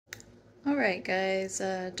Alright guys,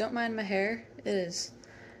 don't mind my hair. It is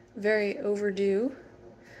very overdue.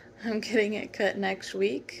 I'm getting it cut next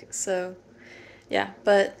week, so yeah.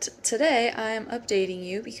 But today I am updating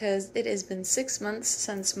you because it has been 6 months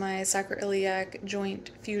since my sacroiliac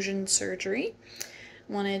joint fusion surgery.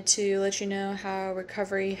 Wanted to let you know how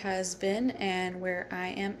recovery has been and where I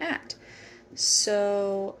am at.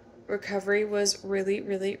 So, recovery was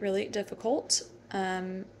really difficult.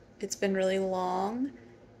 It's been really long,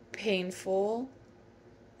 painful.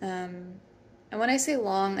 And when I say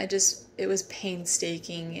long, it was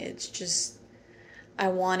painstaking. It's just, I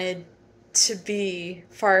wanted to be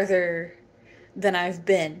farther than I've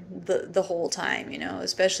been the whole time,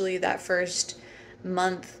 especially that first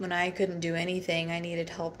month when I couldn't do anything. I needed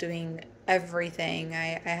help doing everything.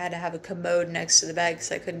 I had to have a commode next to the bed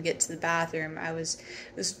because I couldn't get to the bathroom. I was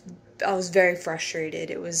very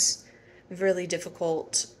frustrated. It was really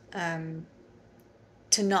difficult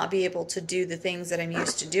to not be able to do the things that I'm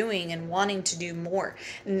used to doing and wanting to do more.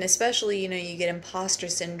 And especially, you get imposter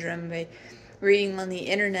syndrome by reading on the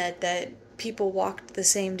internet that people walked the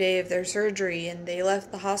same day of their surgery and they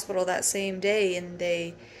left the hospital that same day and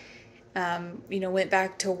they went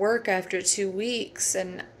back to work after 2 weeks,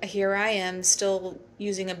 and here I am still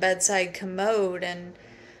using a bedside commode and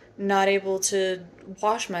not able to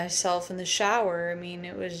wash myself in the shower. I mean,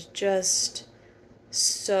 it was just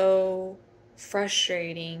so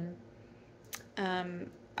frustrating.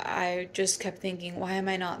 I just kept thinking, why am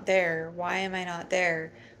I not there? Why am I not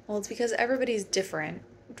there? Well, it's because everybody's different,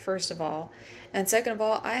 first of all. And second of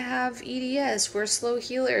all, I have EDS. We're slow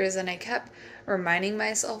healers. And I kept reminding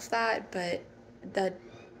myself that, but that,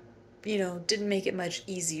 didn't make it much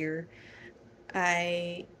easier.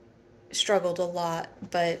 I struggled a lot,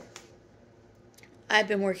 but I've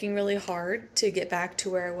been working really hard to get back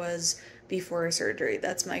to where I was before surgery.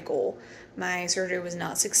 That's my goal. My surgery was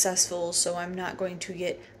not successful, so I'm not going to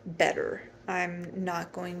get better. I'm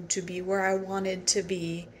not going to be where I wanted to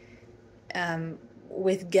be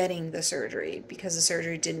with getting the surgery because the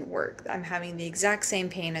surgery didn't work. I'm having the exact same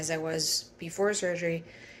pain as I was before surgery,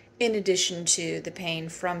 in addition to the pain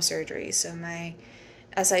from surgery. So my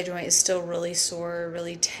SI joint is still really sore,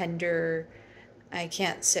 really tender. I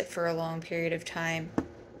can't sit for a long period of time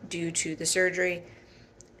due to the surgery.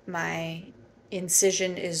 My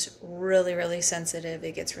incision is really sensitive.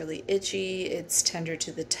 It gets really itchy. It's tender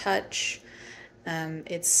to the touch.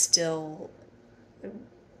 It's still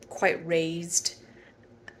quite raised.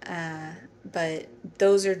 But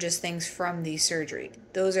those are just things from the surgery.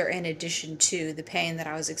 Those are in addition to the pain that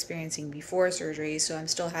I was experiencing before surgery. So I'm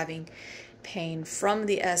still having pain from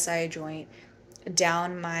the SI joint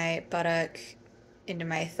down my buttock, into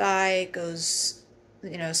my thigh, goes,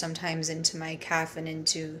 sometimes into my calf and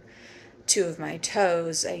into two of my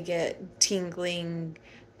toes. I get tingling,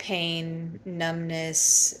 pain,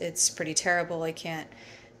 numbness. It's pretty terrible. I can't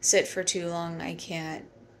sit for too long. I can't,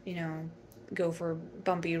 go for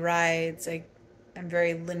bumpy rides. I'm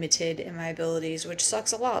very limited in my abilities, which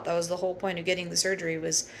sucks a lot. That was the whole point of getting the surgery,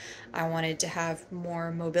 was I wanted to have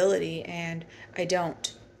more mobility, and I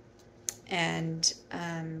don't. And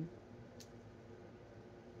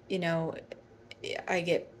I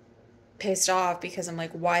get pissed off because I'm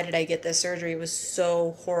like, why did I get this surgery? It was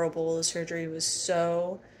so horrible. The surgery was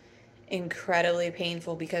so incredibly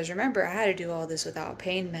painful because remember, I had to do all this without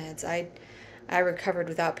pain meds. I recovered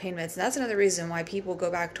without pain meds, and that's another reason why people go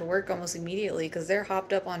back to work almost immediately, because they're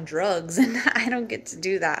hopped up on drugs, and I don't get to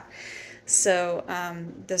do that. So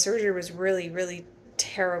the surgery was really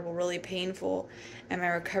terrible, really painful, and my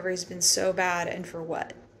recovery's been so bad, and for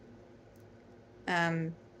what?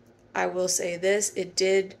 I will say this, it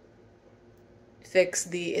did fix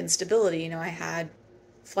the instability. I had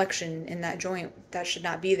flexion in that joint that should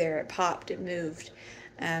not be there. It popped, it moved.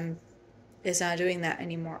 It's not doing that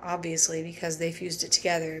anymore, obviously, because they fused it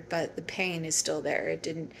together, but the pain is still there. It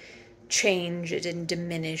didn't change, it didn't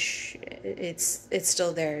diminish. It's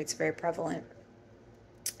still there. It's very prevalent.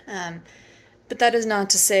 But that is not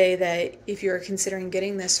to say that if you're considering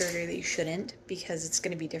getting this surgery that you shouldn't, because it's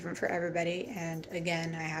going to be different for everybody. And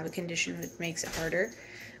again, I have a condition that makes it harder,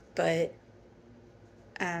 but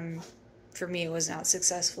for me, it was not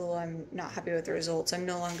successful. I'm not happy with the results. I'm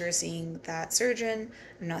no longer seeing that surgeon.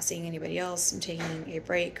 I'm not seeing anybody else. I'm taking a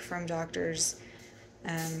break from doctors.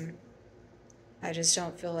 I just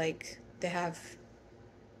don't feel like they have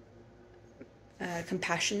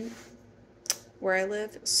compassion where I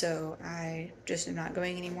live, so I just am not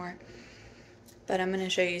going anymore. But I'm going to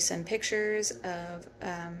show you some pictures of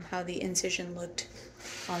how the incision looked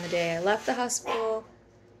on the day I left the hospital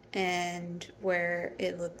and what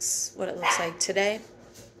it looks like today.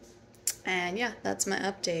 And yeah, that's my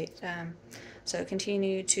update. So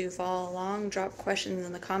continue to follow along, drop questions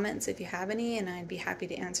in the comments if you have any, and I'd be happy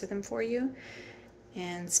to answer them for you.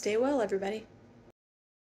 And stay well, everybody.